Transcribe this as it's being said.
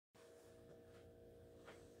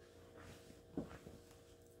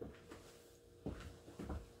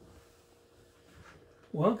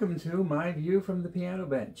Welcome to My View from the Piano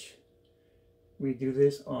Bench. We do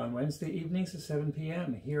this on Wednesday evenings at 7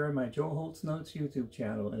 p.m. here on my Joe Holt's Notes YouTube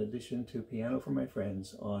channel, in addition to Piano for My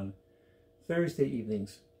Friends on Thursday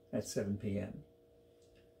evenings at 7 p.m.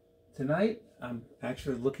 Tonight, I'm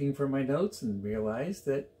actually looking for my notes and realized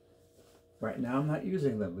that right now I'm not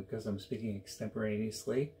using them because I'm speaking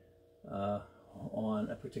extemporaneously on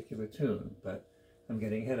a particular tune, but I'm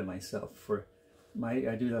getting ahead of myself.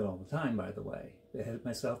 I do that all the time, by the way. Ahead of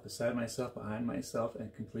myself, beside myself, behind myself,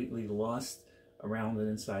 and completely lost around and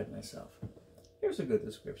inside myself. Here's a good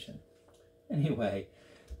description. Anyway,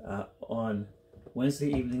 on Wednesday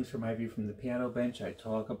evenings for My View from the Piano Bench, I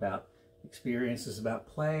talk about experiences about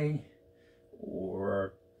playing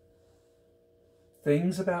or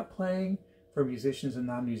things about playing for musicians and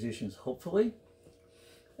non-musicians, hopefully.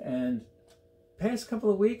 And past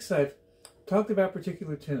couple of weeks, I've talked about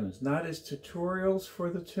particular tunes, not as tutorials for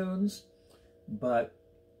the tunes, but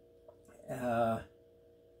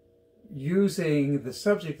using the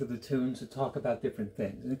subject of the tune to talk about different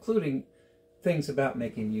things, including things about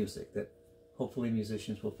making music that hopefully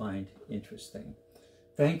musicians will find interesting.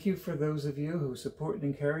 Thank you for those of you who support and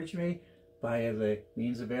encourage me via the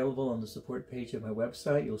means available on the support page of my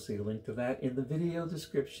website. You'll see a link to that in the video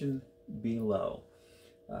description below.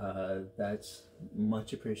 That's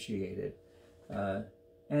much appreciated.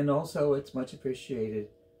 And also, it's much appreciated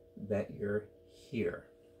that you're here.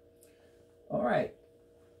 All right.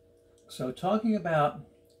 So talking about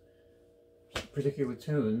particular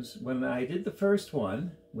tunes, when I did the first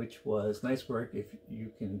one, which was Nice Work If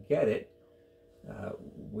You Can Get It,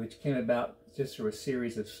 which came about just through a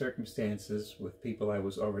series of circumstances with people I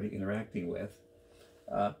was already interacting with,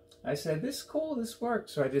 I said, this is cool, this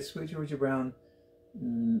works. So I did Sweet Georgia Brown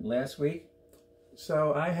last week.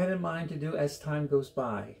 So I had in mind to do As Time Goes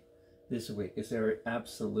By this week, because there are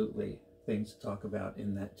absolutely things to talk about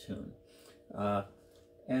in that tune.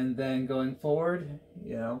 And then going forward,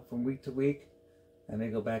 you know, from week to week, I may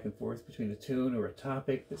go back and forth between a tune or a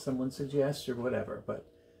topic that someone suggests or whatever. But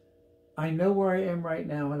I know where I am right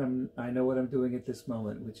now, and I know what I'm doing at this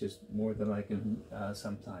moment, which is more than I can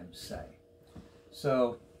sometimes say.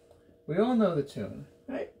 So we all know the tune,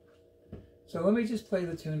 right? So let me just play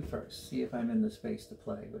the tune first, see if I'm in the space to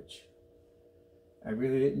play, which I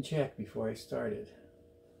really didn't check before I started.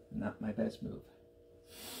 Not my best move.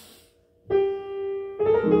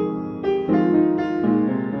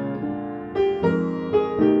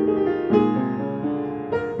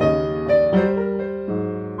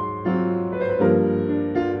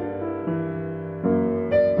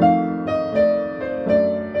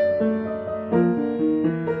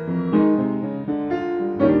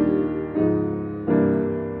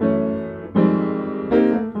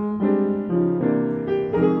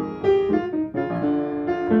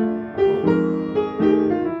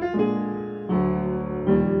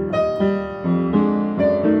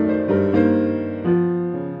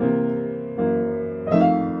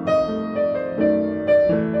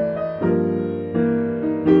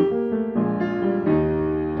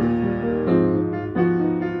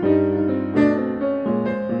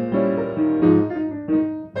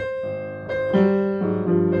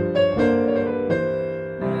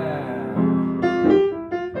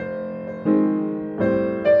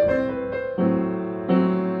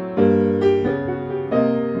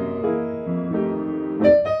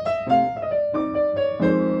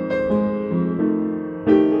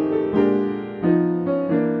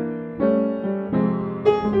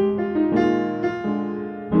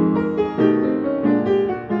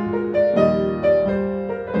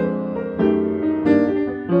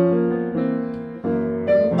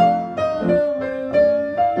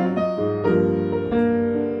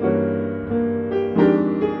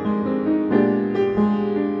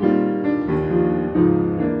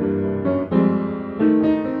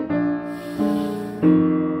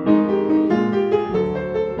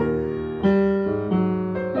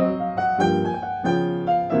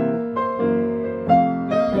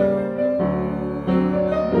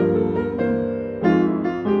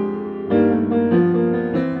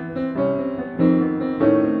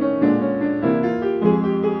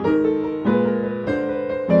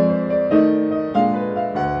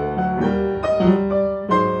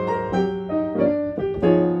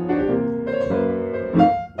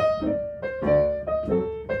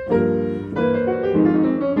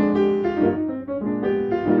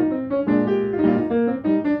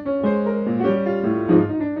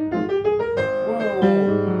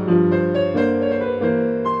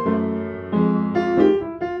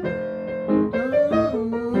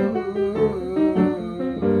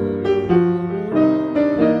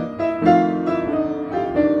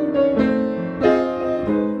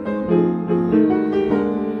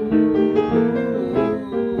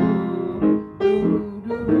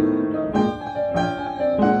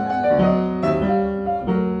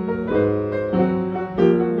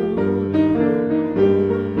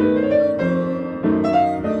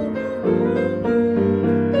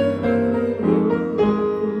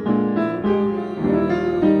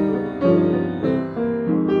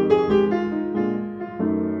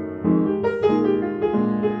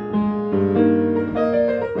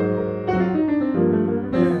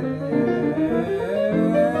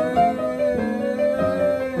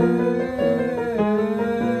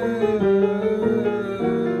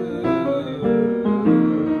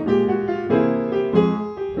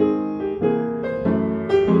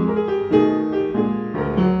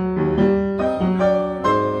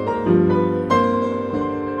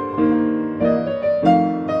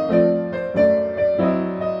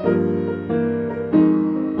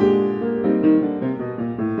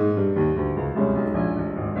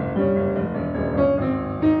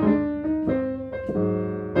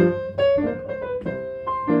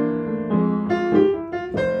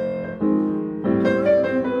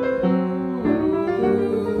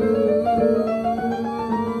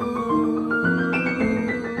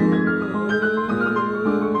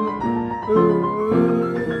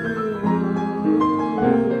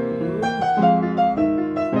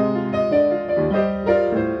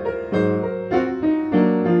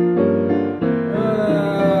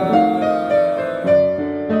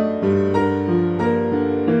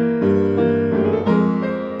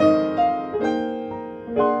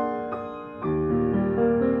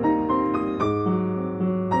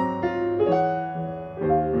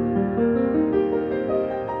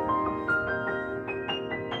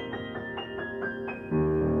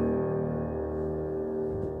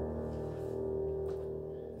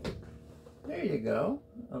 go,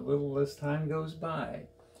 a little as time goes by.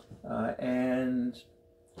 And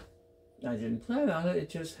I didn't plan on it, it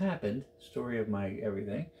just happened, story of my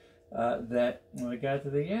everything, that when I got to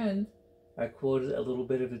the end, I quoted a little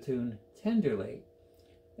bit of the tune Tenderly.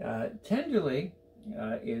 Tenderly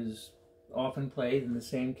is often played in the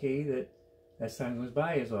same key that As Time Goes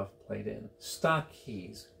By is often played in. Stock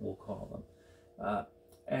keys, we'll call them.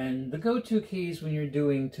 And the go-to keys when you're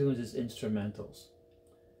doing tunes is instrumentals.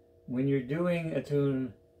 When you're doing a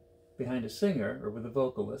tune behind a singer or with a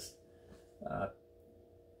vocalist,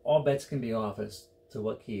 all bets can be off as to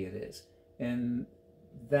what key it is. And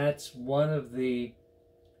that's one of the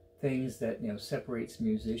things that separates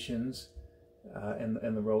musicians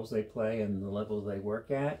and the roles they play and the levels they work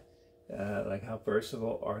at. Like how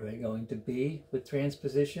versatile are they going to be with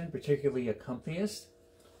transposition, particularly accompanists.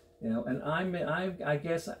 And I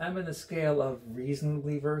guess I'm in the scale of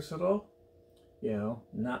reasonably versatile.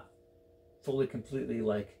 Not fully completely,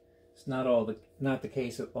 like it's not the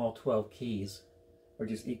case that all 12 keys are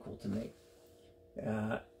just equal to me.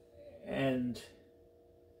 And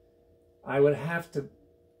I would have to,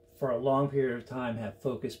 for a long period of time, have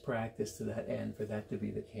focused practice to that end for that to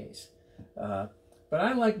be the case. But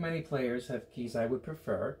I, like many players, have keys I would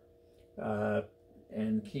prefer,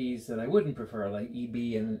 and keys that I wouldn't prefer, like E,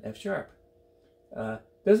 B, and F sharp.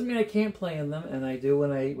 Doesn't mean I can't play in them, and I do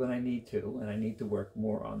when I need to, and I need to work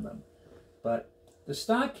more on them. But the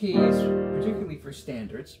stock keys, particularly for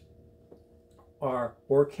standards, are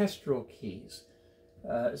orchestral keys.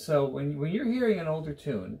 So when you're hearing an older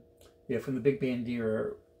tune, from the Big Band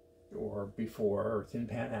era or before, or Tin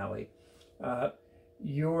Pan Alley,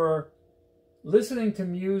 you're listening to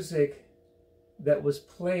music that was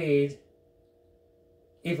played,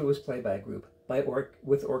 if it was played by a group,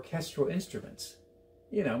 with orchestral instruments.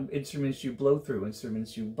 Instruments you blow through,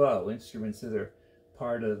 instruments you bow, instruments that are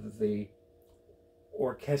part of the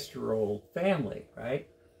orchestral family, right?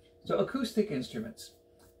 So acoustic instruments.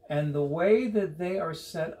 And the way that they are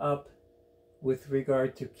set up with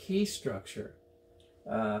regard to key structure,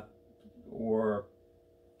 I'll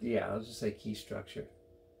just say key structure.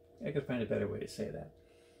 I could find a better way to say that.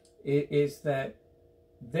 Is that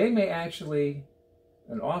they may actually,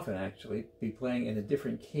 and often actually, be playing in a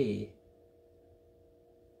different key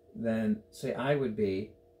than, say, I would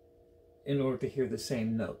be in order to hear the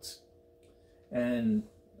same notes. And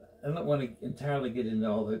I don't want to entirely get into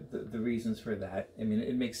all the reasons for that. I mean,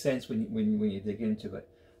 it makes sense when you dig into it.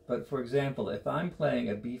 But for example, if I'm playing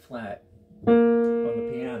a B flat on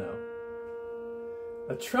the piano,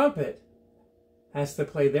 a trumpet has to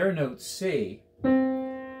play their note C,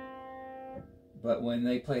 but when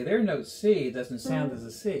they play their note C, it doesn't sound as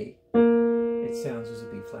a C, it sounds as a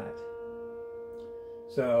B flat.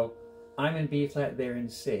 So I'm in B flat, they're in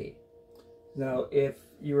C. Now, if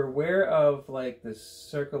you're aware of like the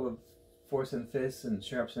circle of fourths and fifths and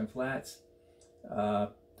sharps and flats,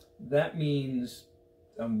 that means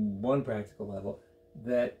on one practical level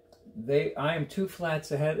that I am 2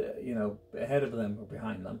 flats ahead of them or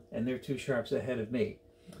behind them, and they're 2 sharps ahead of me.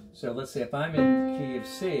 So let's say if I'm in the key of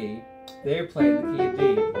C, they're playing the key of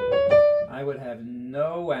D, I would have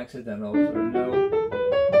no accidentals or no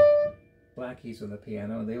black keys on the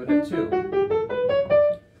piano, and they would have 2.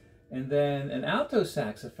 And then an alto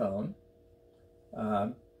saxophone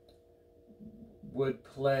would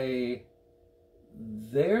play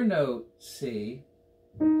their note C,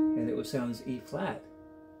 and it would sound as E flat.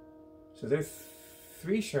 So they're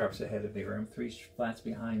 3 sharps ahead of me, or I'm 3 flats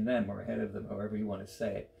behind them, or ahead of them, however you want to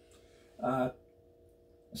say it.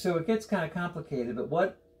 So it gets kind of complicated,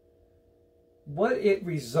 but what it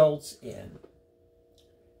results in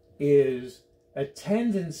is a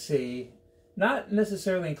tendency, not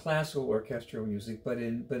necessarily in classical orchestral music, but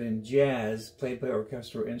in jazz played by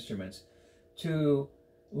orchestral instruments, to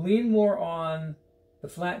lean more on the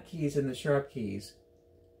flat keys and the sharp keys,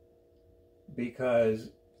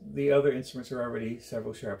 because the other instruments are already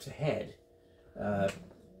several sharps ahead. So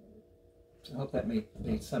I hope that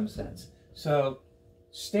made some sense. So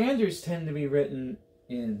standards tend to be written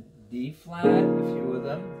in D flat, a few of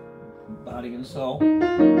them, body and soul.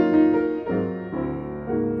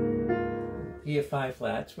 Key of 5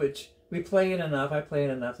 flats, which we play in enough. I play in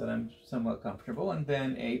enough that I'm somewhat comfortable. And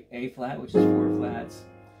then A flat, which is 4 flats.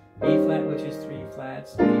 E flat, which is 3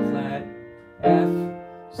 flats. B flat, F,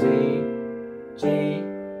 C, G.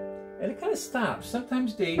 And it kind of stops.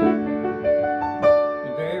 Sometimes D,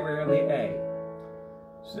 and very rarely A.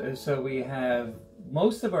 So we have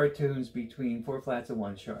most of our tunes between 4 flats and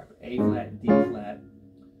 1 sharp. A flat, D flat.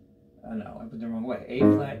 No, I put it the wrong way. A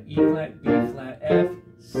flat, E flat, B flat, F,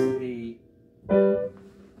 C,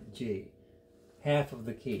 G. Half of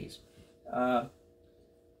the keys.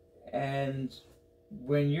 And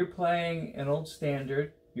when you're playing an old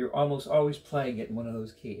standard, you're almost always playing it in one of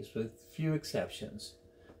those keys, with few exceptions.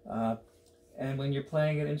 And when you're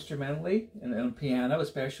playing it instrumentally, and on piano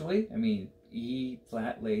especially, I mean, E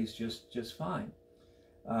flat lays just fine.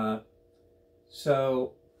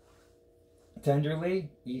 So tenderly,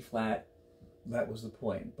 E flat, that was the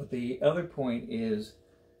point. But the other point is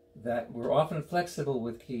that we're often flexible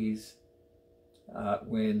with keys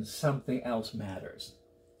when something else matters,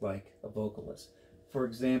 like a vocalist. For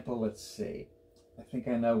example, let's see. I think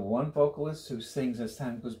I know one vocalist who sings As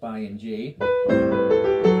Time Goes By in G.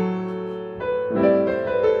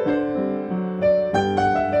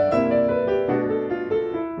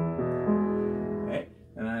 Okay,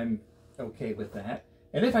 and I'm okay with that.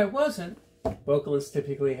 And if I wasn't, vocalists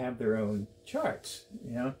typically have their own charts,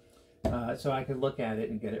 you know, so I could look at it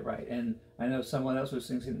and get it right. And I know someone else who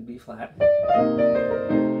sings it in B flat.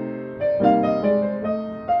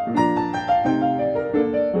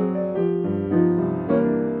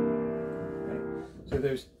 So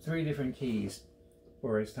there's 3 different keys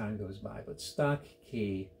for As Time Goes By, but stock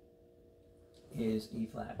key is E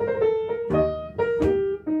flat. Okay.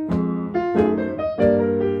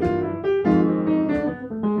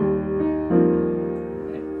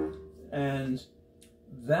 And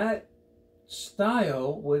that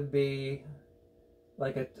style would be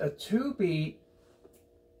like a 2-beat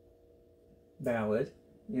ballad.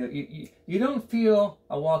 You know, you don't feel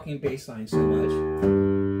a walking bass line so much.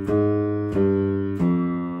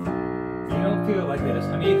 Feel like this.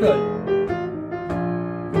 I mean, you could.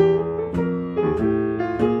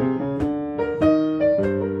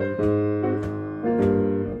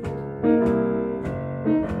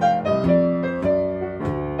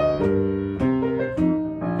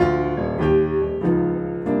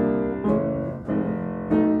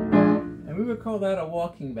 And we would call that a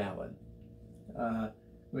walking ballad,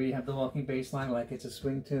 where you have the walking bass line like it's a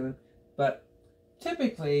swing tune, but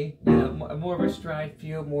typically, you know, more of a stride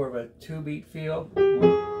feel, more of a 2-beat feel.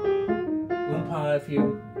 Oompa, if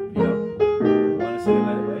you know, want to say it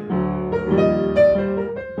that way.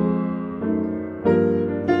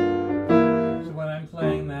 So when I'm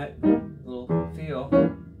playing that little feel,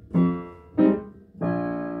 and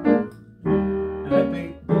I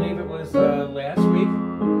believe it was last week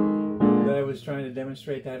that I was trying to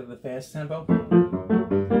demonstrate that at the fast tempo.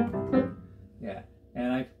 Yeah,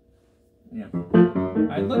 and I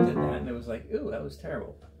looked at that and it was like, ooh, that was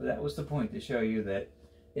terrible. But that was the point, to show you that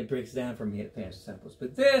it breaks down for me at fast tempos.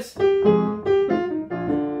 But this...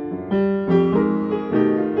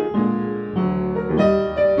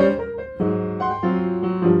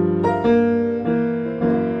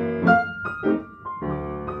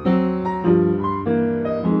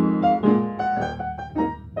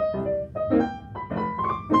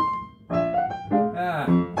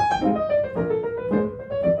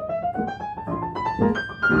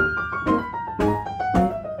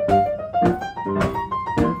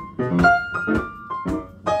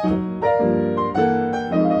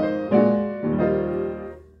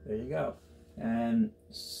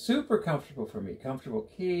 super comfortable for me. Comfortable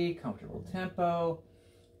key, comfortable tempo,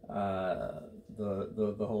 the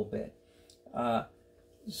whole bit.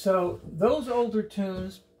 So those older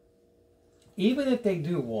tunes, even if they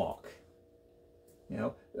do walk, you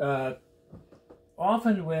know,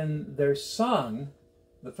 often when they're sung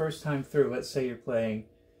the first time through, let's say you're playing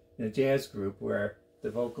in a jazz group where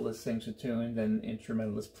the vocalist sings a tune, then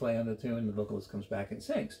instrumentalists play on the tune, the vocalist comes back and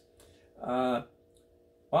sings.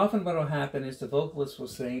 Often what will happen is the vocalist will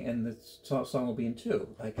sing and the song will be in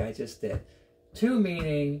 2, like I just did. 2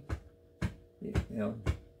 meaning, you know,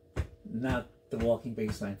 not the walking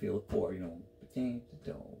bass line feel of 4, you know, ding,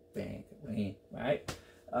 don't, bang, right?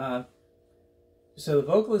 So the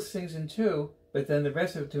vocalist sings in 2, but then the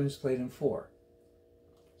rest of the tune is played in 4.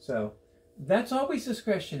 So that's always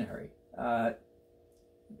discretionary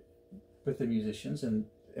with the musicians, and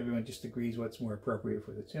everyone just agrees what's more appropriate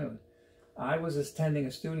for the tune. I was attending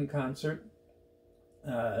a student concert,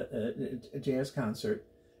 a jazz concert,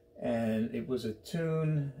 and it was a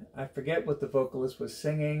tune, I forget what the vocalist was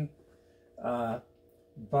singing,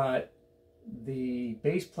 but the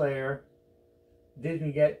bass player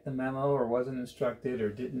didn't get the memo or wasn't instructed or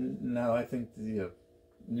didn't know, I think, knew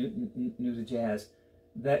the jazz,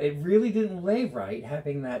 that it really didn't lay right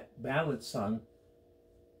having that ballad sung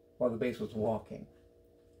while the bass was walking.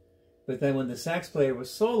 But then when the sax player was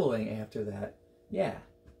soloing after that, yeah,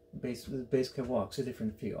 the bass can walk. It's a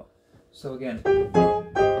different feel. So again,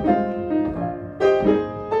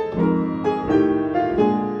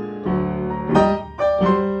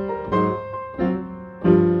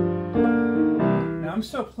 now I'm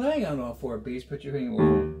still playing on all all four beats. Put your finger.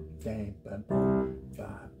 1, bang, ba, boom,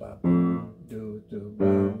 ba, ba, boom, do, do,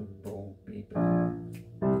 boom, boom, beep, boom.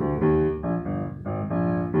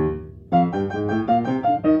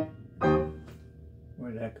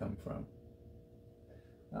 Where did that come from?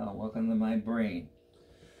 Oh, welcome to my brain.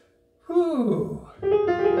 Whew.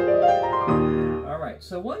 All right,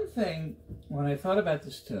 so one thing, when I thought about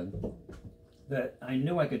this tune, that I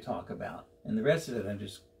knew I could talk about, and the rest of it I'm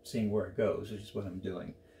just seeing where it goes, which is what I'm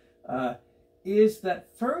doing, is that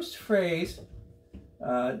first phrase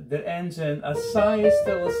that ends in a sigh is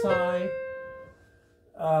still a sigh.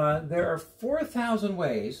 There are 4,000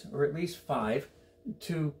 ways, or at least 5,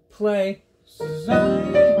 to play sigh.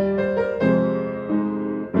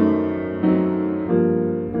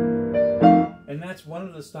 And that's one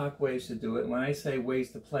of the stock ways to do it. When I say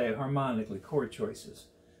ways to play it harmonically, chord choices.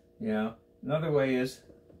 You know, another way is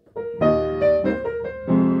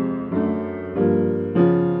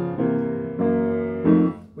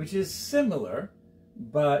which is similar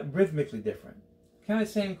but rhythmically different. Kind of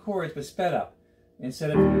same chords but sped up. Instead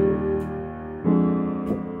of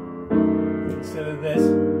this.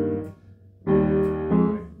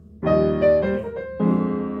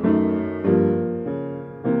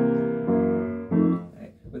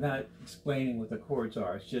 Without explaining what the chords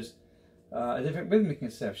are, it's just a different rhythmic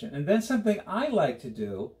conception. And then something I like to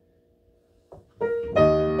do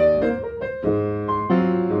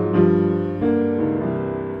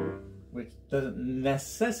which doesn't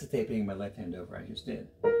necessitate being my left hand over, I just did.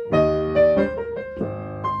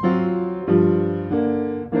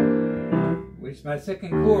 Which is my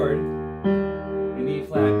second chord in E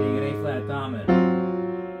flat being an A flat dominant.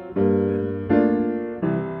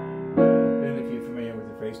 And if you're familiar with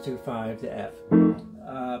the phrase 2-5 to F.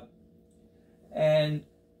 And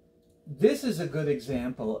this is a good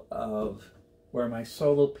example of where my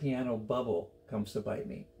solo piano bubble comes to bite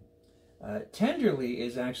me. Tenderly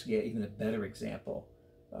is actually even a better example,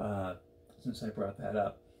 since I brought that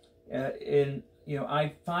up.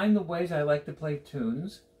 I find the ways I like to play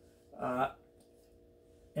tunes,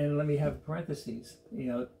 and let me have parentheses.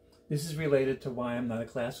 This is related to why I'm not a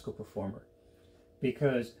classical performer,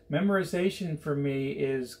 because memorization for me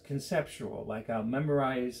is conceptual. Like I'll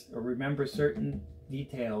memorize or remember certain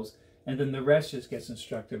details, and then the rest just gets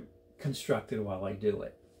constructed while I do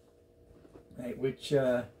it, right? Which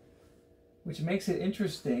makes it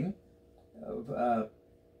interesting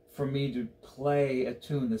for me to play a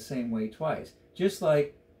tune the same way twice. Just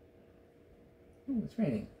like, ooh, it's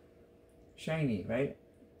raining. Shiny, right?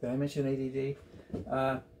 Did I mention ADD?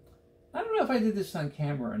 I don't know if I did this on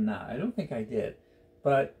camera or not. I don't think I did.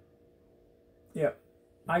 But, yeah,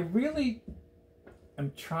 I really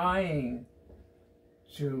am trying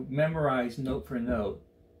to memorize note for note,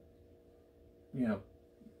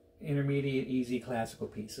 intermediate, easy classical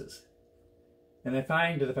pieces. And I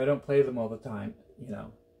find that if I don't play them all the time,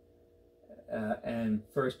 and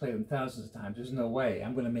first play them thousands of times, there's no way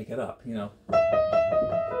I'm going to make it up,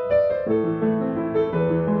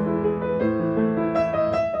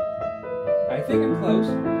 I think I'm close.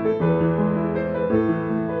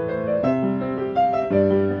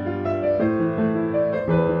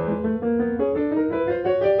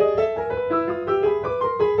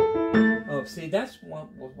 Oh, see, that's what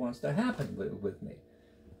wants to happen with me.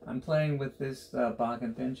 I'm playing with this Bach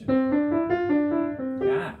invention.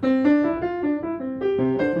 Yeah.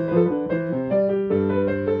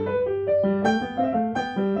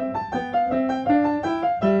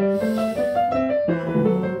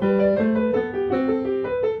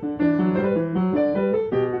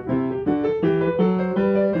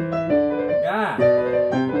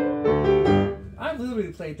 I've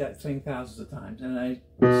literally played that thing thousands of times, and I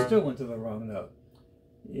still went to the wrong note.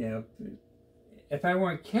 If I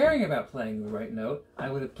weren't caring about playing the right note, I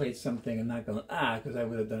would have played something and not gone, because I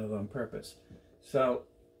would have done it on purpose. So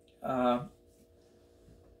I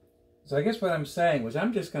guess what I'm saying was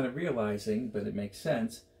I'm just kind of realizing, but it makes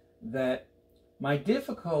sense, that my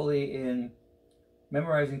difficulty in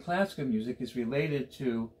memorizing classical music is related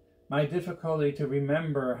to my difficulty to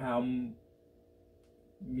remember how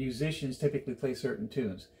musicians typically play certain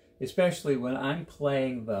tunes, especially when I'm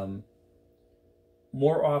playing them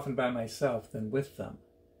more often by myself than with them.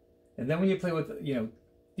 And then when you play with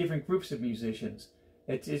different groups of musicians,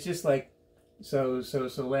 it's just like so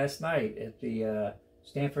last night at the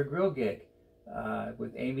Stanford Grill gig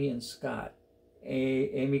with Amy and Scott,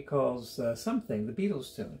 Amy calls something the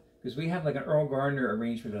Beatles tune, because we have like an Earl Gardner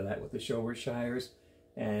arrangement of that with the Schobert Shires,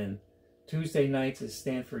 and Tuesday nights at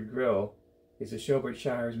Stanford Grill is the Schobert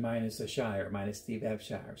Shires minus the Shire, minus Steve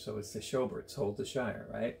Abshire, so it's the Schoberts hold the Shire,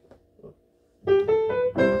 right?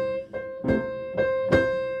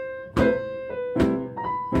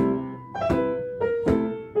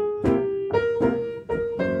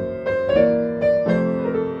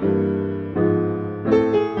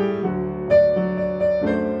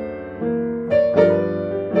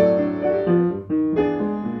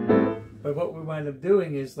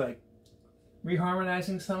 is like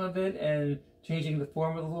reharmonizing some of it and changing the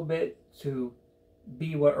form a little bit to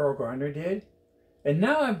be what Earl Garner did. And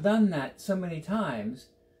now I've done that so many times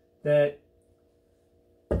that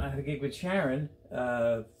I had a gig with Sharon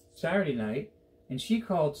Saturday night, and she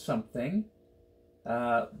called something,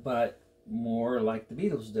 but more like the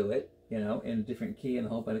Beatles do it, you know, in a different key and the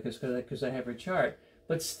whole, but because I have her chart.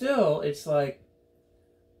 But still, it's like,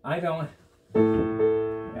 I can't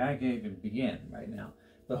even begin right now.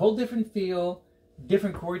 The whole different feel,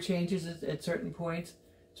 different chord changes at certain points.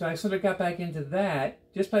 So I sort of got back into that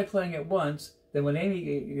just by playing it once. Then when Amy,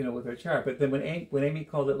 you know, with her chart, but then when Amy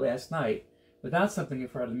called it last night, without something in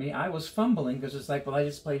front of me, I was fumbling because it's like, well, I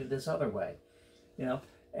just played it this other way, you know.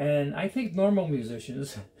 And I think normal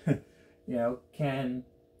musicians, you know, can,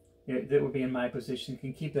 you know, that would be in my position,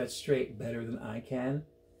 can keep that straight better than I can.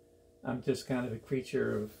 I'm just kind of a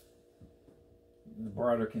creature of the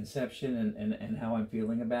broader conception and how I'm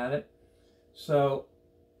feeling about it. So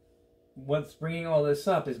what's bringing all this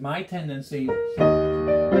up is my tendency to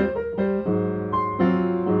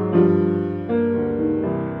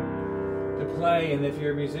play, and if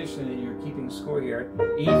you're a musician and you're keeping score here,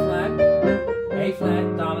 E flat, A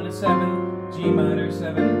flat, dominant 7, G minor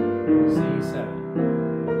 7, C 7.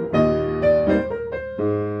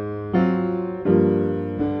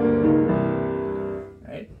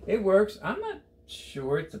 Right? It works. I'm not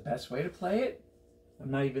sure it's the best way to play it.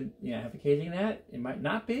 I'm not even, you know, advocating that. It might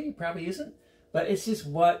not be, it probably isn't, but it's just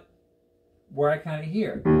where I kind of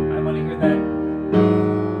hear. I want to hear that.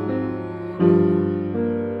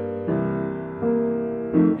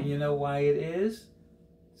 And you know why it is?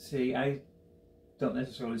 See, I don't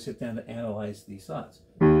necessarily sit down to analyze these thoughts.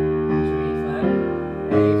 So E flat,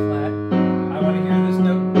 A flat. I want to hear this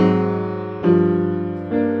note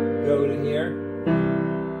go to here.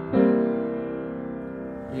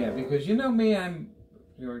 Yeah, because you know me,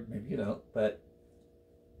 or maybe you don't, but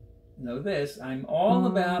know this, I'm all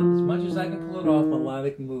about, as much as I can pull it off,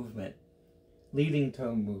 melodic movement, leading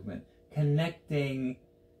tone movement, connecting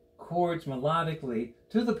chords melodically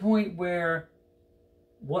to the point where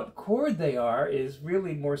what chord they are is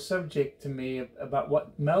really more subject to me about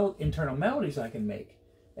what internal melodies I can make.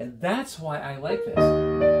 And that's why I like this.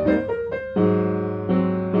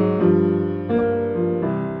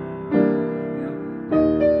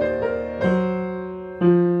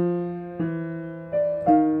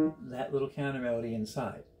 Little counter melody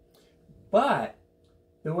inside. But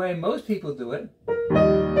the way most people do it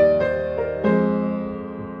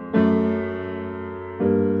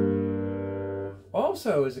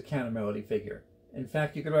also is a counter melody figure. In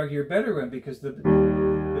fact, you could argue a better one because the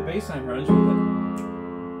bass line runs with it.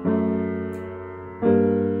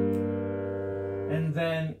 And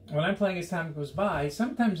then when I'm playing as time goes by,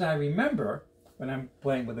 sometimes I remember when I'm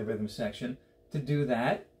playing with the rhythm section to do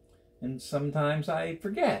that, and sometimes I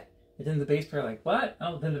forget. And then the bass player like, what?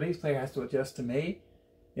 Oh, then the bass player has to adjust to me,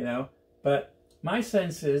 you know. But my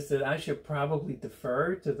sense is that I should probably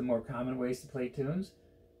defer to the more common ways to play tunes.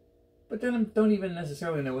 But then I don't even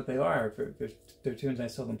necessarily know what they are if they're tunes I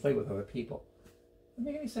seldom play with other people. Does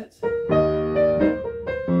that make any sense?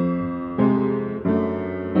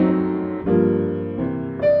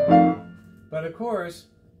 But of course,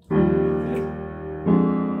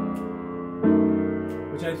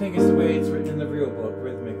 which I think is the way it's written in the real book,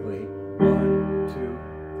 rhythmically. 1, 2,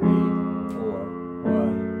 3, 4.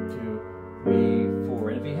 1, 2, 3, 4.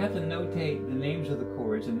 And if you have to notate the names of the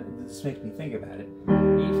chords, and this makes me think about it.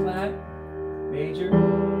 E flat, major,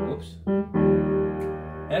 oops.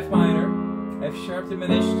 F minor, F sharp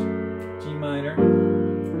diminished, G minor.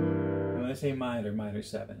 And when I say minor, minor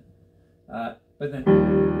 7. But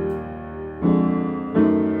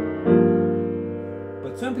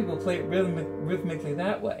some people play it rhythmically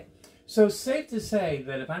that way. So it's safe to say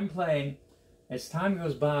that if I'm playing as time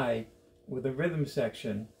goes by with a rhythm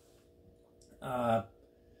section, the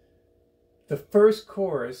first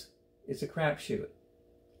chorus is a crapshoot.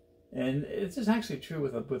 And this is actually true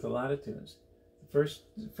with a lot of tunes. The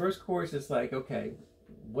first chorus is like, okay,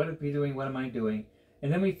 what are we doing? What am I doing?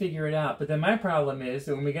 And then we figure it out. But then my problem is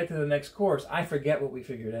that when we get to the next chorus, I forget what we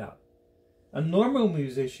figured out. A normal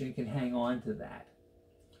musician can hang on to that.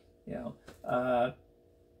 You know,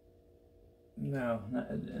 no,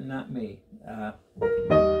 not me.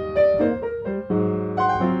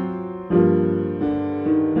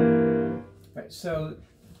 Right, so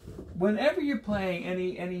whenever you're playing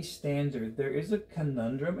any standard, there is a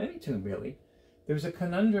conundrum, any tune really, there's a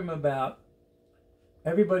conundrum about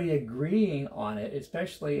everybody agreeing on it,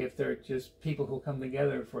 especially if they're just people who come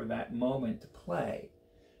together for that moment to play.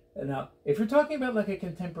 Now, if you're talking about like a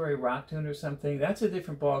contemporary rock tune or something, that's a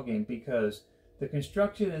different ballgame because The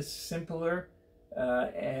construction is simpler,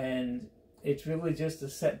 and it's really just a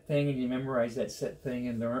set thing, and you memorize that set thing,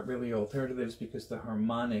 and there aren't really alternatives because the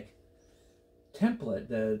harmonic template,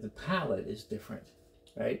 the palette is different,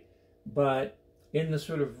 right? But in the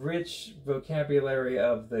sort of rich vocabulary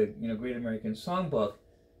of the Great American Songbook,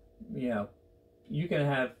 you can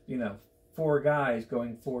have 4 guys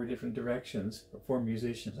going 4 different directions, or 4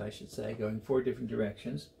 musicians, I should say, going 4 different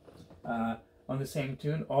directions on the same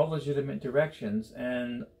tune, all legitimate directions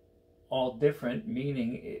and all different,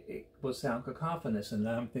 meaning it will sound cacophonous. And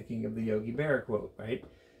now I'm thinking of the Yogi Berra quote, right?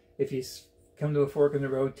 If you come to a fork in the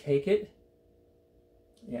road, take it.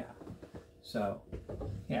 Yeah. So,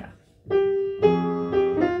 yeah.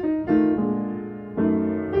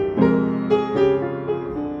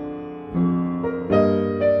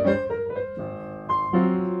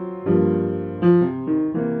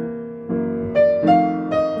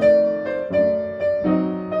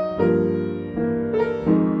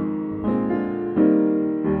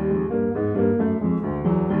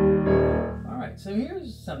 So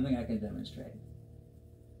here's something I can demonstrate.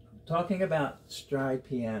 Talking about stride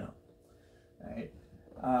piano, right?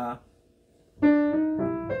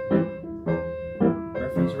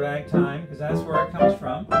 Reference ragtime, because that's where it comes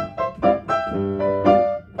from.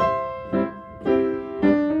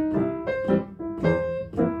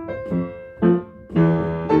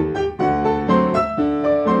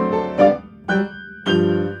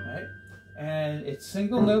 Right? And it's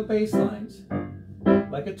single note bass lines,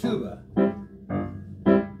 like a tuba.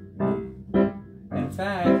 In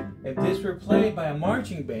fact, if this were played by a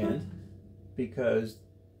marching band, because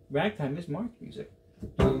ragtime is march music.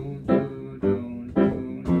 Doon, doon, doon,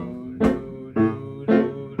 doon, doon, doon,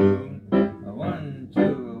 doon, doon, doon. 1, 2,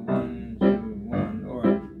 1, 2, 1, or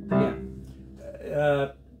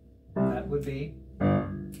yeah, that would be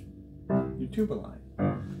your tuba line.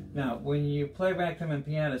 Now, when you play ragtime and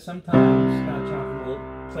piano, sometimes Scott Joplin will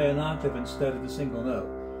play an octave instead of the single note,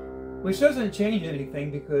 which doesn't change anything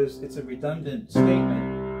because it's a redundant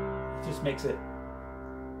statement. It just makes it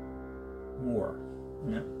more.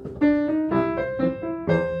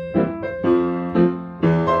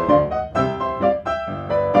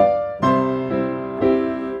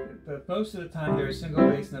 But most of the time there are single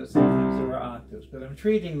bass notes, sometimes there are octaves, but I'm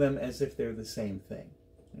treating them as if they're the same thing.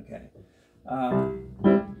 Okay.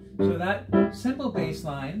 So that simple bass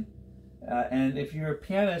line, and if you're a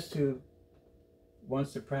pianist who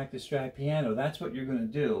wants to practice stride piano, that's what you're going to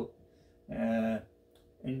do, and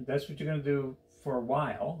that's what you're going to do for a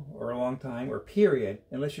while, or a long time, or period,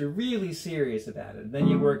 unless you're really serious about it. Then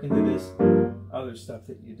you work into this other stuff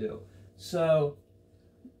that you do. So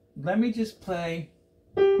let me just play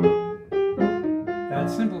that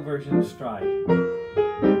simple version of stride. And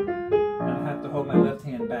I have to hold my left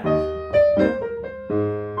hand back. Wow.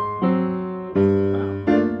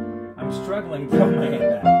 I'm struggling to hold my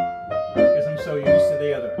hand back because I'm so used to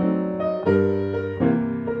the other.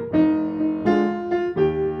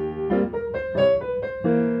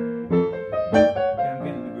 Okay, I'm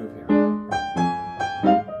getting the groove here.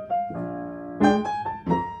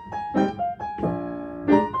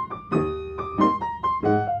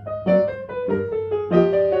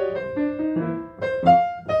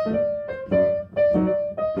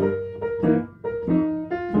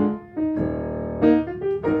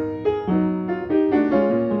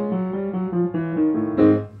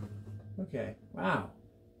 Okay, wow.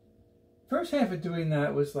 First half of doing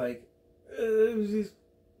that was like, it was just,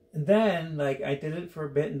 and then like I did it for a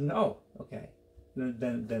bit and oh, okay,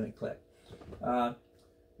 then it clicked.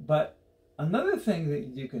 But another thing that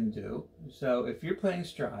you can do, so if you're playing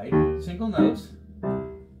stride, single notes,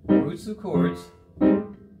 roots of chords.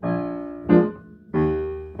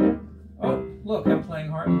 Oh, look, I'm playing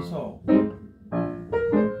heart and soul.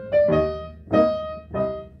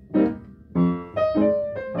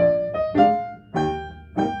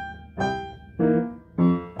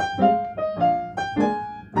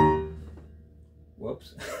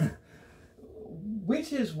 Whoops.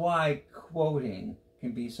 Which is why quoting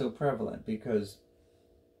can be so prevalent, because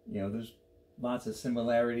there's lots of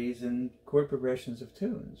similarities in chord progressions of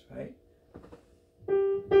tunes, right?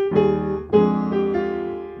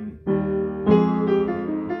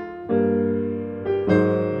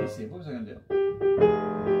 Let me see, what was I going to do?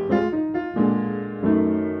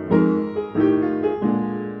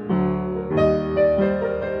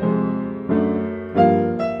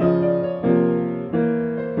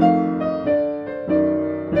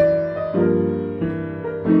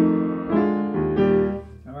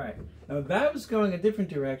 That was going a different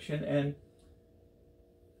direction and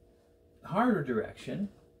harder direction.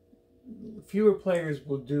 Fewer players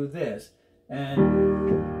will do this, and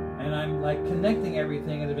and I'm like connecting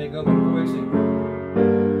everything in a big open voicing.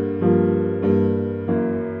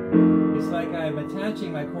 It's like I'm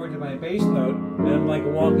attaching my chord to my bass note, and I'm like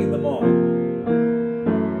walking them all.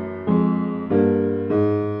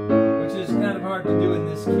 Which is kind of hard to do in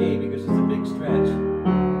this key because it's a big stretch.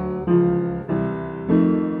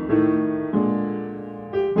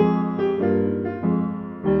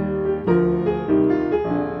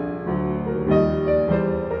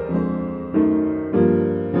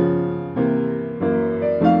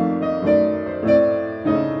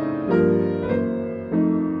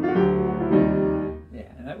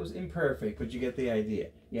 Imperfect, but you get the idea.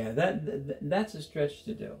 Yeah, that's a stretch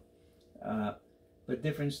to do. But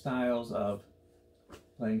different styles of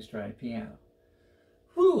playing stride piano.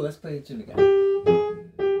 Whew, let's play the tune again.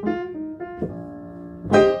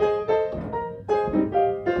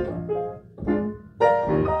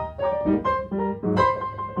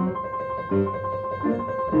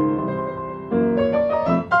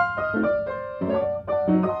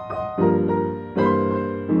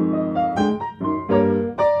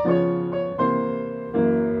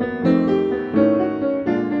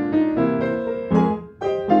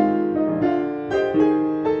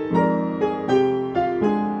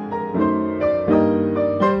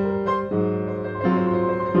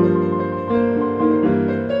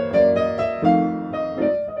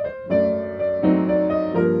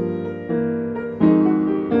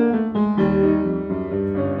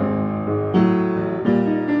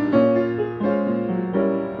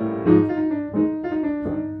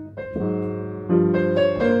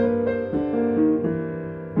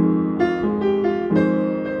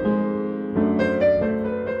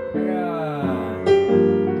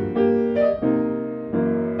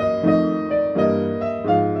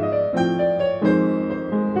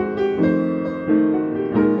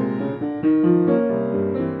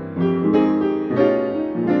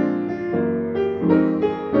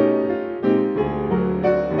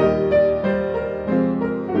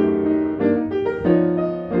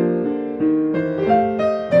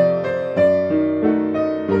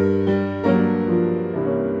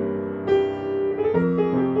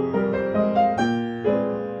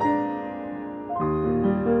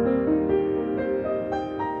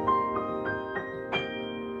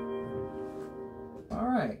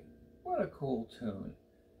 Cool tune.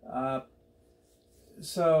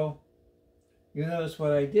 So you notice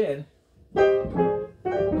what I did. I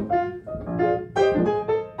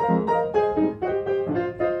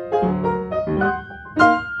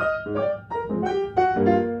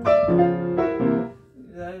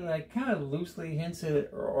kind of loosely hints at it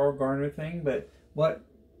or Garner thing, but what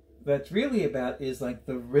that's really about is like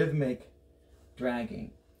the rhythmic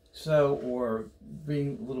dragging. So, or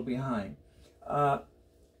being a little behind.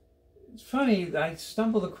 It's funny, I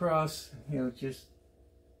stumbled across, it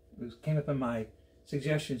came up in my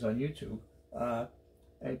suggestions on YouTube, a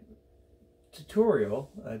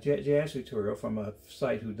tutorial, a jazz tutorial from a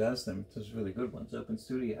site who does them. Does really good ones, Open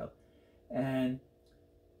Studio. And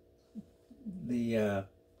the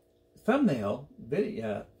thumbnail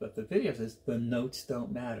video, but the video says, "The notes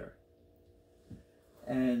don't matter."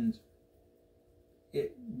 And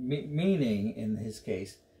it, meaning, in his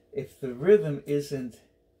case, if the rhythm isn't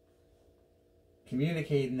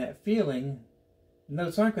communicating that feeling,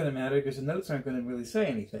 notes aren't going to matter because the notes aren't going to really say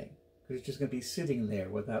anything because it's just going to be sitting there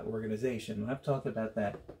without organization. And I've talked about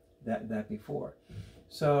that before.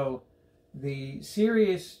 So the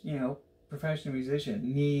serious, professional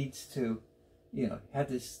musician needs to, have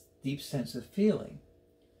this deep sense of feeling.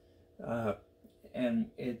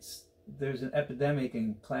 And there's an epidemic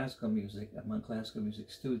in classical music, among classical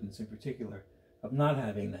music students in particular, of not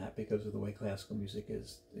having that because of the way classical music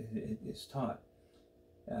is taught.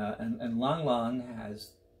 And Lang Lang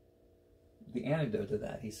has the antidote to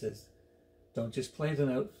that. He says, don't just play the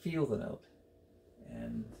note, feel the note.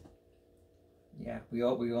 And yeah, we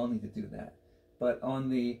all need to do that. But on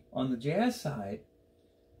the jazz side,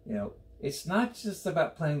 it's not just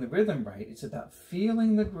about playing the rhythm right, it's about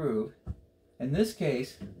feeling the groove. In this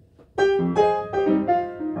case,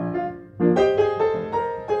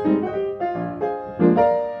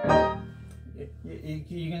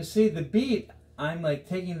 you can see the beat. I'm like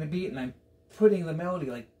taking the beat and I'm putting the melody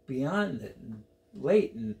like beyond it and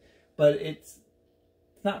latent, but it's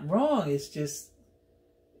not wrong. It's just,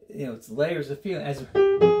 it's layers of feeling. As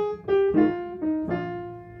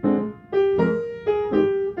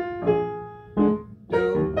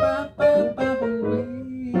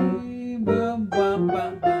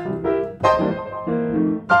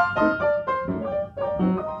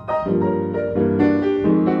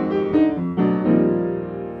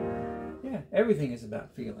everything is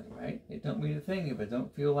about feeling, right? It don't mean a thing if it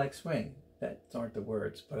don't feel like swing. That aren't the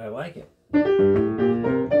words, but I like it.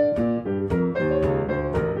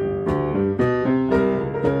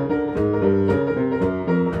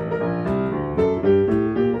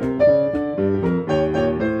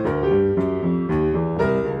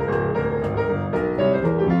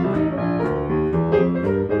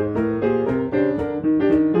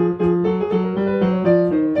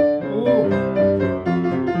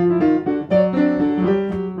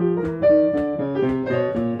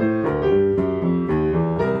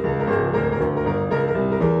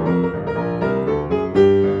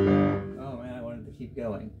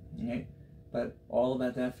 Going, okay? But all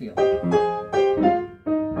about that feeling.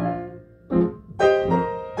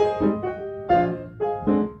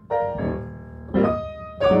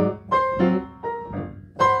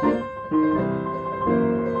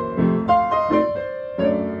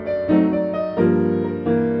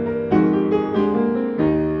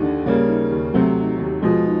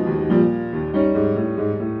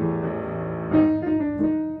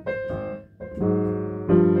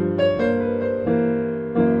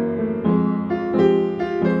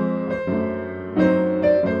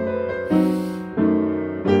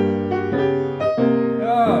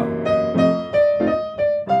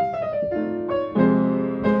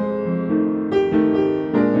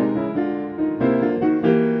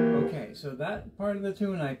 So that part of the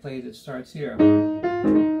tune I played that starts here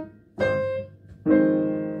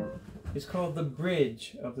is called the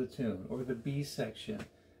bridge of the tune, or the B section.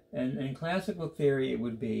 And in classical theory, it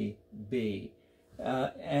would be B.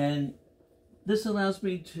 And this allows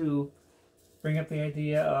me to bring up the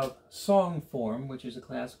idea of song form, which is a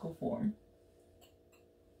classical form.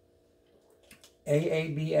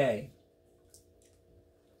 A-A-B-A.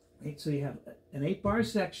 Right, so you have an 8-bar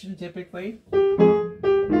section, typically. 3.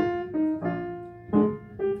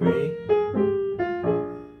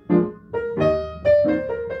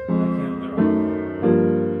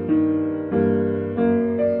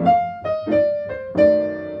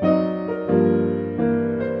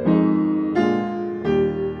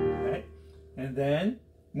 And then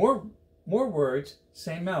more words,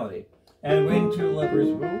 same melody. And when two lovers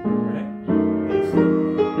woo, right?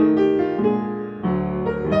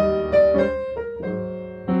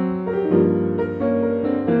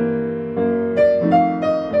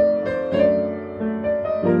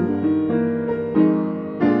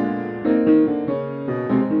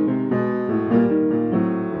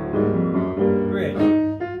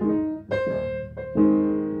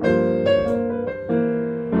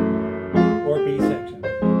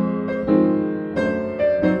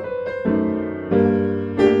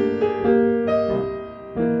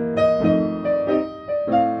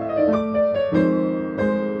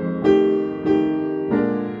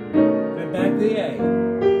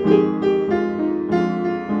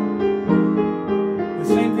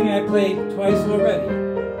 Played twice already,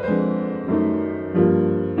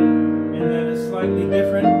 and then a slightly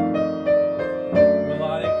different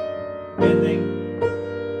melodic ending,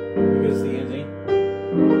 because the ending.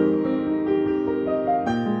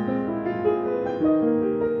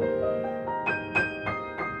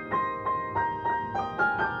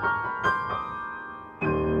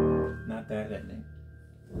 Not that ending.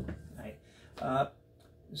 Right.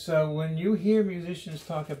 So when you hear musicians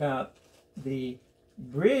talk about the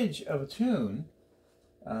bridge of a tune,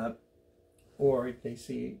 or you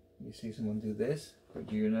see someone do this, or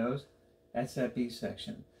do your nose, that's that B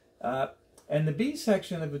section. And the B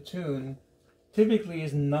section of a tune typically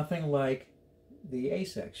is nothing like the A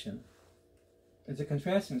section. It's a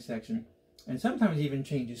contrasting section, and sometimes even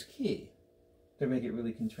changes key to make it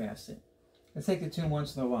really contrasting. Let's take the tune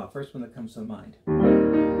once in a while. First one that comes to mind.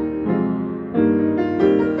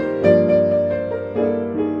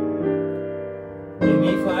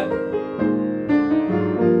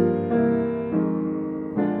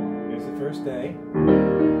 Day.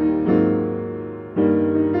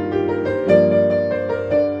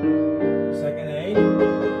 Second A.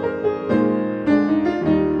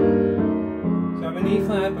 So I'm in E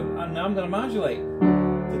flat, but now I'm going to modulate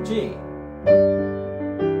the G.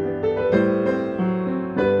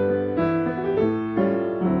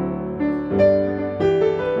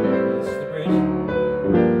 This is the bridge.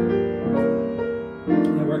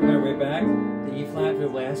 And I work my way back to E flat for the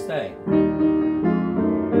last A.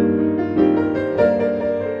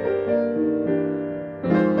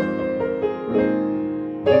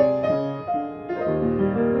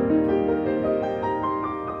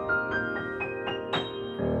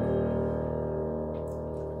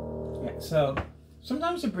 So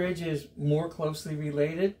sometimes the bridge is more closely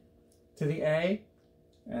related to the A,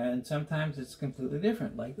 And sometimes it's completely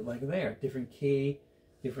different, like there, different key,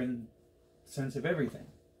 different sense of everything.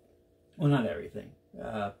 Well, not everything,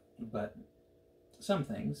 but some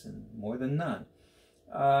things, and more than none.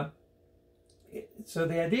 So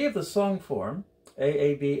the idea of the song form,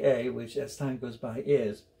 AABA, which as time goes by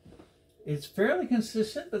is fairly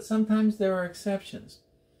consistent, but sometimes there are exceptions.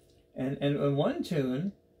 And in one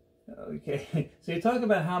tune, okay, so you talk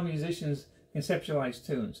about how musicians conceptualize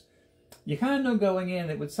tunes. You kind of know going in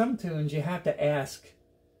that with some tunes you have to ask,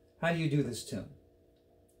 how do you do this tune?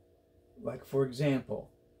 Like, for example,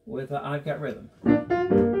 with I've Got Rhythm. And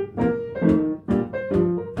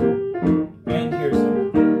here's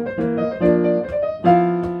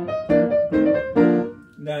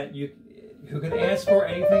that you can ask for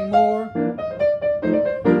anything more.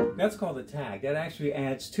 That's called a tag. That actually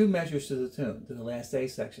adds 2 measures to the tune, to the last A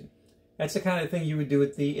section. That's the kind of thing you would do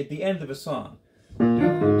at the end of a song.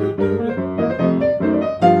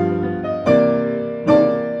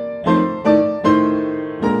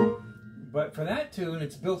 But for that tune,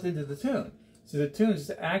 it's built into the tune. So the tune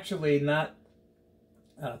is actually not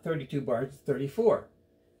 32 bars, it's 34.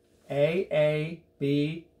 A,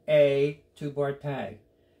 B, A, 2-bar tag.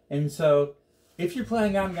 And so if you're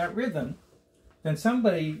playing I've Got Rhythm, then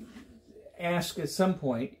somebody asks at some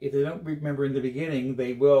point, if they don't remember in the beginning,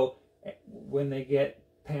 they will, when they get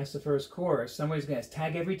past the first chorus, somebody's going to ask,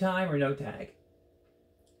 tag every time or no tag?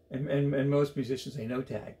 And most musicians say no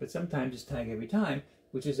tag, but sometimes it's tag every time,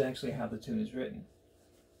 which is actually how the tune is written.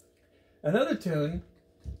 Another tune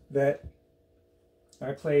that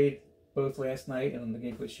I played both last night and on the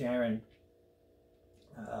gig with Sharon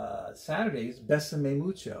Saturdays, Bésame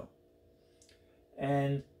Mucho.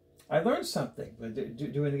 And I learned something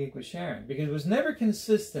doing the gig with Sharon, because it was never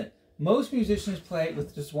consistent. Most musicians play it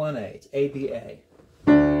with just one A. It's A, B, A.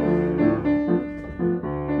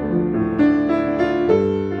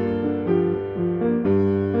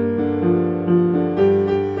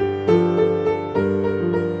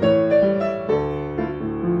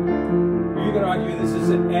 You could argue this is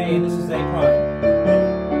an A and this is A prime.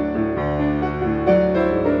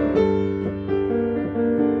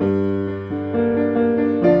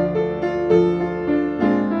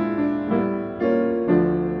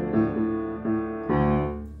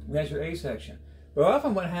 That's your A section. But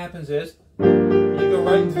often what happens is you go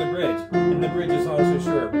right into the bridge, and the bridge is also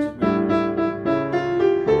short, which is weird.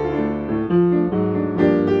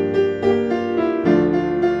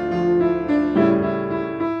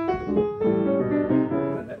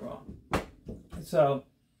 Got that wrong. So,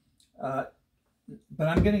 but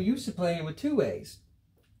I'm getting used to playing it with 2 A's,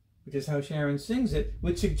 which is how Sharon sings it,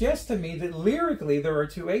 which suggests to me that lyrically there are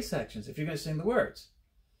 2 A sections if you're going to sing the words.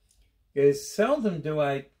 Because seldom do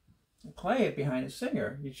I play it behind a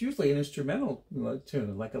singer. It's usually an instrumental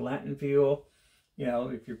tune, like a Latin feel. You know,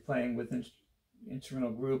 if you're playing with an instrumental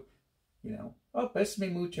group, you know, oh,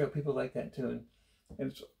 Bésame Mucho, people like that tune. And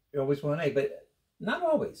it's always 1 A, but not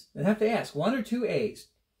always. They have to ask 1 or 2 A's.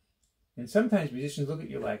 And sometimes musicians look at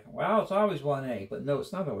you like, wow, it's always 1 A, but no,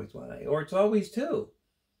 it's not always 1 A. Or it's always 2,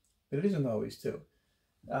 but it isn't always 2.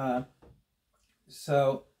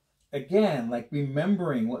 So, again, like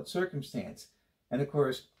remembering what circumstance. And of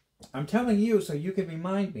course, I'm telling you so you can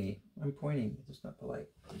remind me, I'm pointing, it's not polite,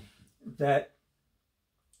 that,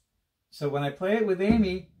 so when I play it with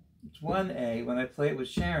Amy, it's 1 A. When I play it with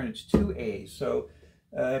Sharon, it's 2 A's. So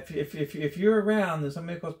if you're around and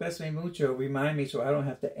somebody calls Bésame Mucho, remind me so I don't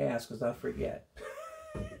have to ask, because I'll forget.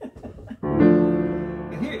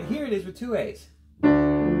 And here it is with 2 A's.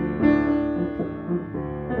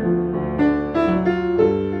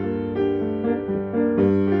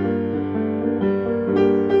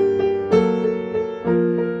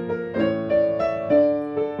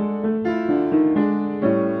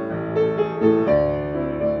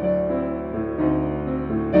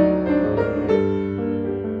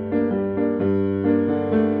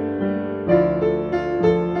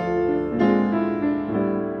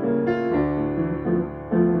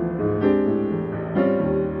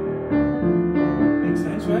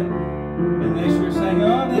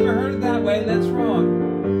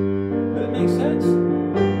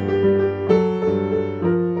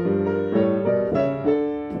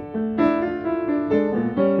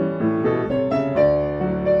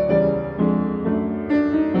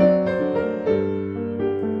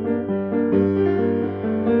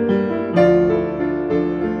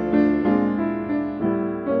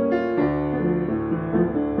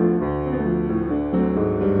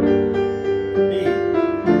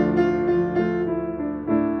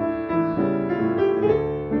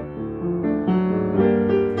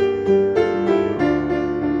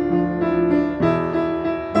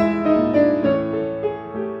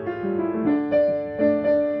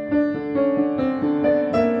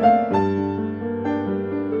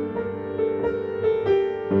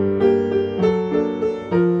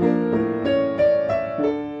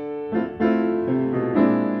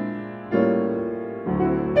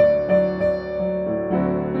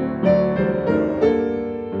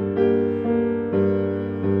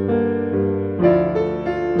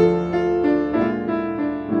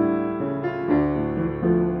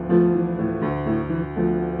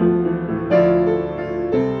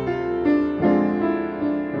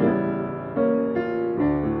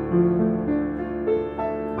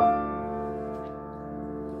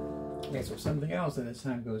 details that as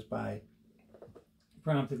time goes by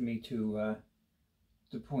prompted me to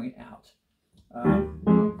point out.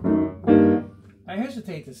 I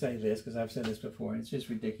hesitate to say this because I've said this before, and it's just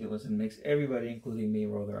ridiculous and makes everybody, including me,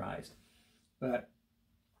 roll their eyes. But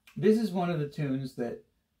this is one of the tunes that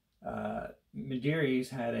Medeiros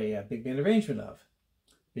had a big band arrangement of,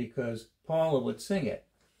 because Paula would sing it.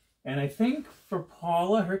 And I think for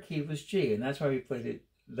Paula, her key was G, and that's why we played it.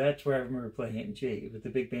 That's where I remember playing it in G, with the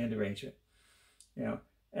big band arrangement. You know,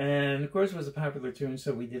 and of course it was a popular tune,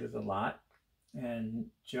 so we did it a lot. And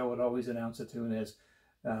Joe would always announce the tune as,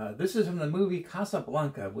 this is from the movie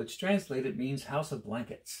Casablanca, which translated means House of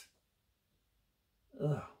Blankets.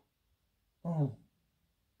 Ugh. Oh.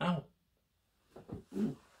 Ow.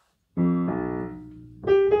 Ooh.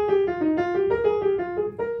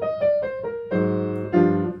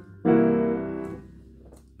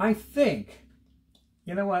 I think,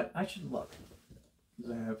 you know what, I should look.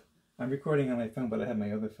 Because I'm recording on my phone, but I have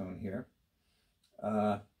my other phone here.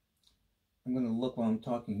 I'm going to look while I'm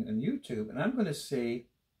talking on YouTube, and I'm going to see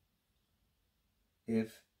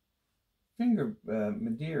if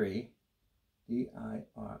Medeiros,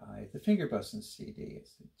 D-I-R-I, the Finger Bustin' CD,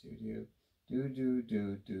 it's the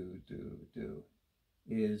do,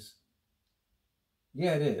 is,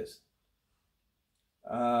 yeah, it is.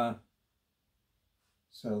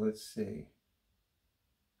 So let's see.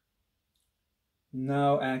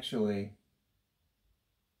 No, actually.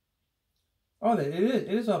 Oh, it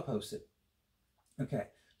is all posted. Okay,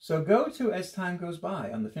 so go to As Time Goes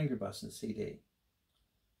By on the Finger Bustin' CD.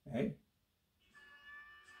 Okay.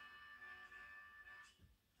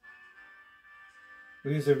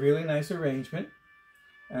 It is a really nice arrangement.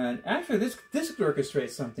 And actually, this could orchestrate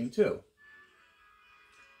something too.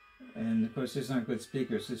 And of course, these aren't good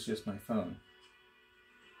speakers, it's just my phone.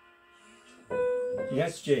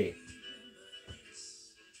 Yes, G.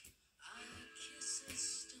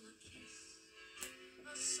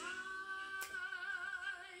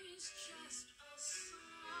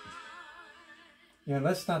 Yeah,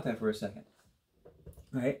 let's stop that for a second.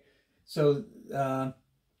 All right. So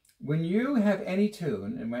when you have any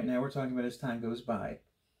tune, and right now we're talking about As Time Goes By,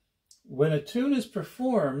 when a tune is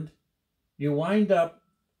performed, you wind up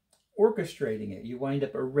orchestrating it. You wind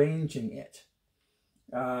up arranging it.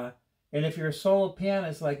 And if you're a solo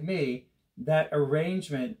pianist like me, that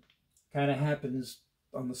arrangement kind of happens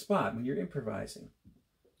on the spot when you're improvising.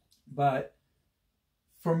 But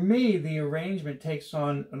for me, the arrangement takes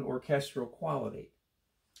on an orchestral quality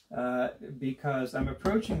because I'm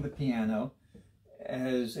approaching the piano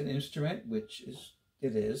as an instrument, which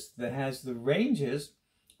it is, that has the ranges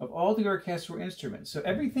of all the orchestral instruments. So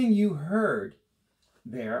everything you heard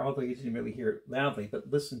there, although you didn't really hear it loudly,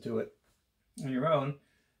 but listen to it on your own,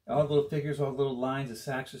 all the little figures, all the little lines, the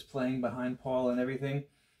sax is playing behind Paul and everything,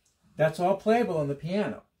 that's all playable on the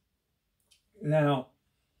piano. Now,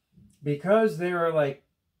 because there are like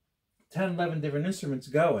 10, 11 different instruments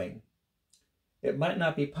going, it might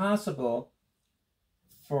not be possible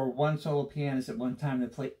for one solo pianist at one time to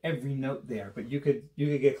play every note there, but you could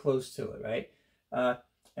get close to it, right?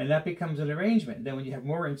 And that becomes an arrangement. And then when you have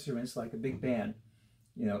more instruments, like a big band,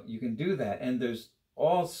 you know, you can do that. And there's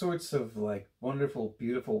all sorts of like wonderful,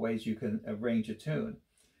 beautiful ways you can arrange a tune.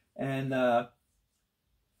 And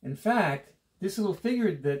in fact, this little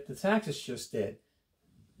figure that the saxist just did,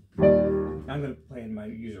 I'm going to play in my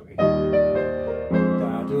usual key.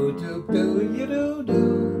 Da do do do you do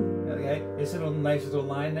do. Okay, this little nice little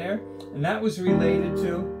line there, and that was related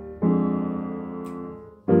to.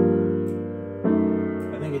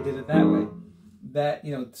 I think it did it that way. That,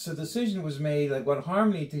 you know, so the decision was made like what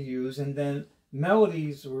harmony to use, and then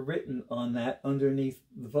melodies were written on that underneath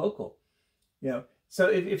the vocal. You know, so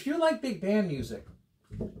if you like big band music,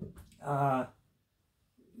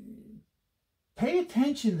 pay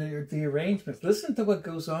attention to the arrangements. Listen to what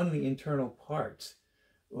goes on in the internal parts.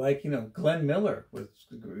 Like, you know, Glenn Miller was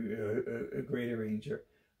a great arranger.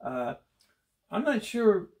 I'm not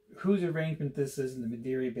sure whose arrangement this is in the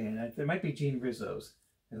Medeiros band. There might be Gene Rizzo's,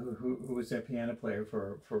 who was their piano player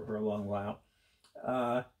for a long while.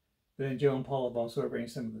 But then Joe and Paul have also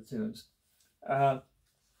arranged some of the tunes.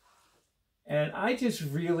 And I just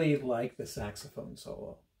really like the saxophone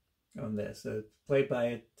solo on this, played by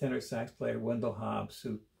a tenor sax player, Wendell Hobbs,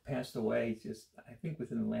 who passed away just, I think,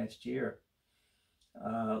 within the last year,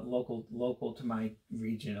 local to my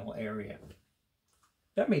regional area.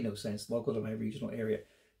 That made no sense, local to my regional area.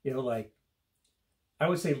 You know, like, I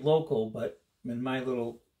would say local, but in my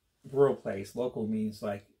little rural place, local means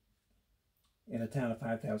like in a town of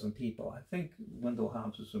 5,000 people. I think Wendell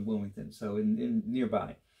Hobbs was from Wilmington, so in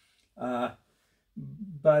nearby. But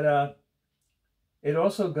it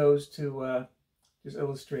also goes to just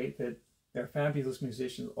illustrate that there are fabulous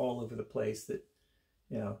musicians all over the place that,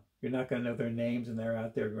 you know, you're not going to know their names, and they're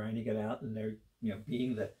out there grinding it out, and they're, you know,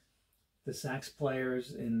 being the sax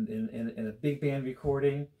players in a big band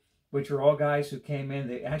recording, which are all guys who came in.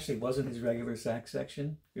 They actually wasn't his regular sax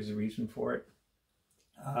section. There's a reason for it.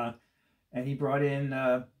 And he brought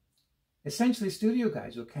in essentially studio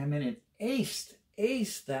guys who came in and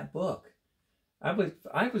aced that book. I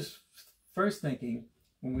was first thinking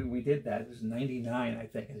when we did that, it was 99, I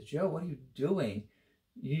think. I said, Joe, what are you doing?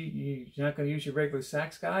 You're not going to use your regular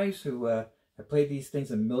sax guys who have played these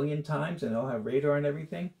things a million times and all have radar and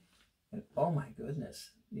everything? And oh my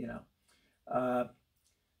goodness, you know.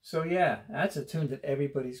 So yeah, that's a tune that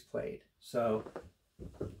everybody's played. So,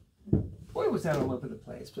 boy, was that all over the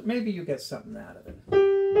place. But maybe you get something out of it.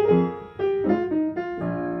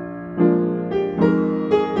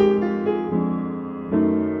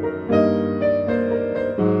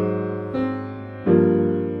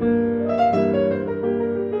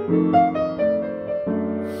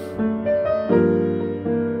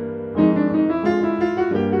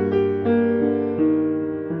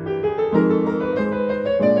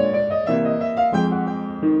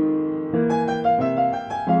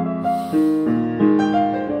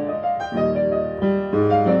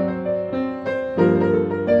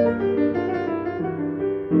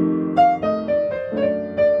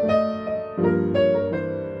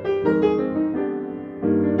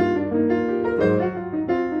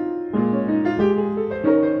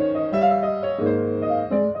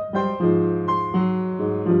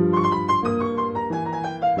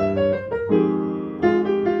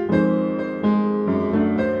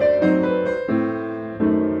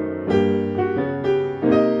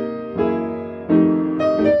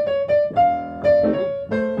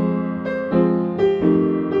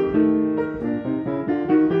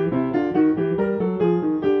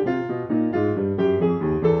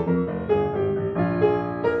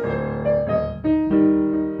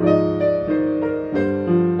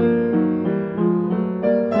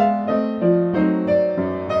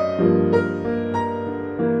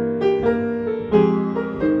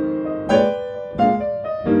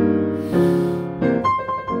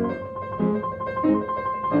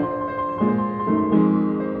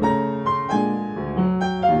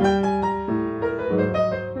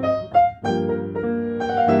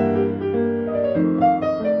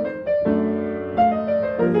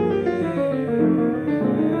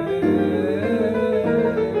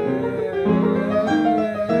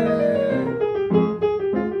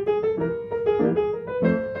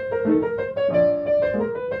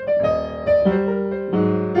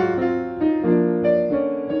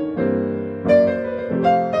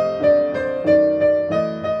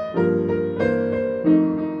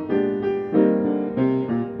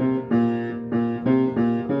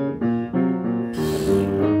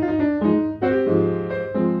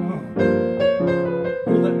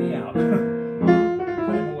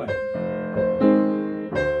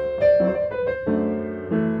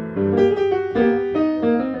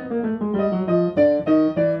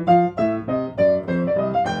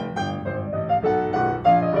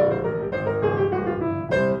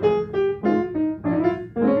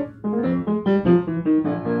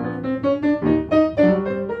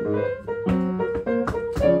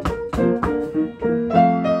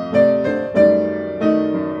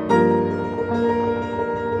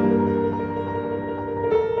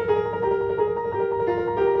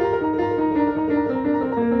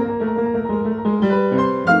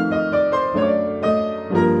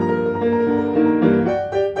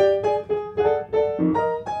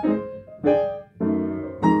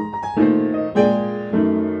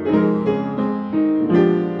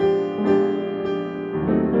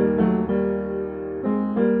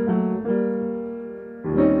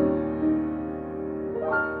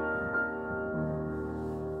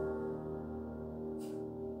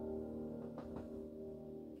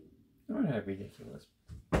 Ridiculous.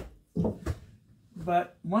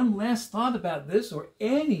 But one last thought about this, or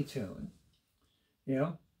any tune, you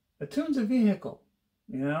know, a tune's a vehicle,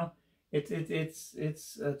 you know, it's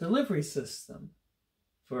a delivery system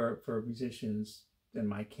for musicians in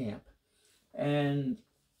my camp, and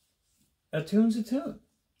a tune's a tune,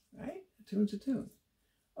 right? A tune's a tune.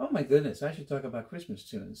 Oh my goodness, I should talk about Christmas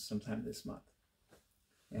tunes sometime this month.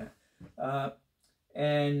 Yeah,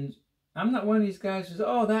 and I'm not one of these guys who says,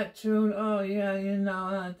 oh, that tune, oh yeah, you know,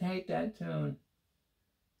 I hate that tune.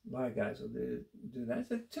 A lot of guys will do that.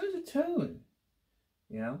 It's a tune's a tune,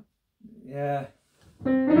 you know? Yeah.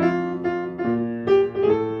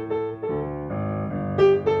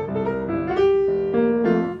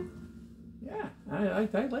 Yeah,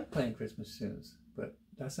 I like playing Christmas tunes, but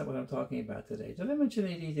That's not what I'm talking about today. Did I mention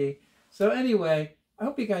ADD? So anyway, I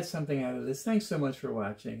hope you got something out of this. Thanks so much for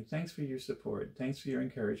watching. Thanks for your support. Thanks for your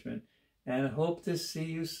encouragement. And I hope to see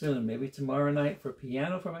you soon. Maybe tomorrow night for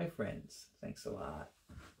Piano for My Friends. Thanks a lot.